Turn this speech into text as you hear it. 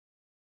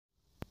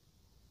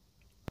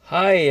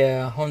Hi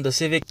Honda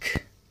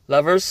Civic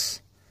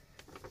lovers,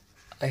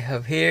 I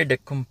have here the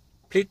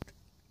complete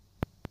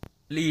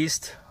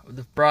list of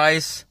the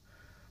price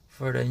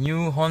for the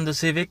new Honda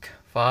Civic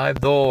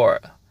 5-door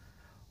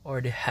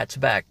or the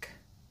hatchback.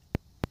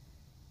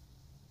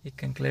 You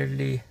can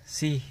clearly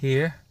see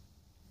here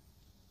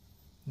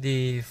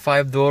the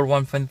 5-door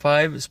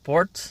 1.5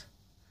 Sport.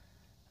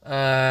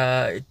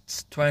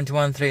 It's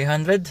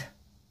 21,300.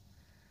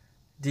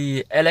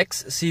 The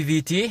LX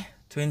CVT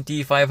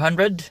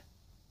 2,500.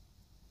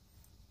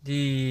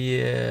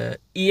 The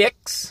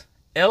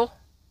EXL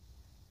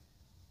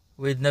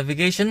with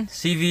navigation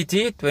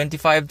CVT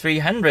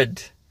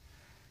 25,300.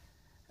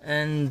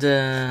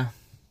 And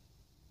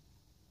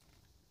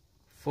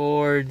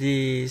for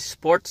the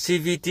Sport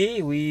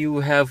CVT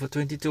you have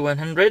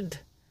 22,100,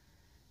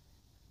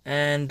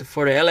 and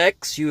for the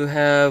LX you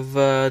have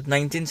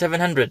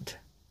 19,700.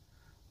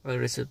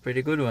 Well, it's a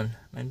pretty good one,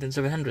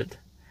 19,700.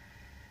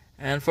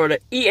 And for the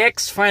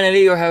EX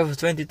finally you have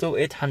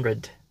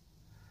 22,800.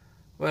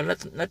 Well,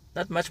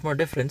 not much more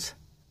difference,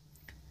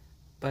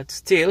 but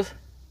still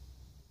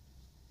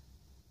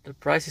the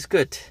price is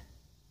good.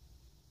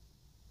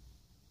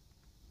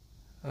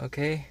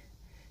 Okay,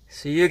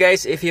 so you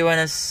guys, if you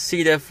want to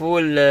see the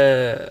full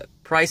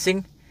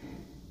pricing,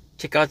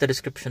 check out the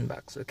description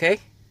box. Okay,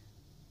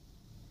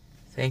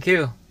 thank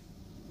you.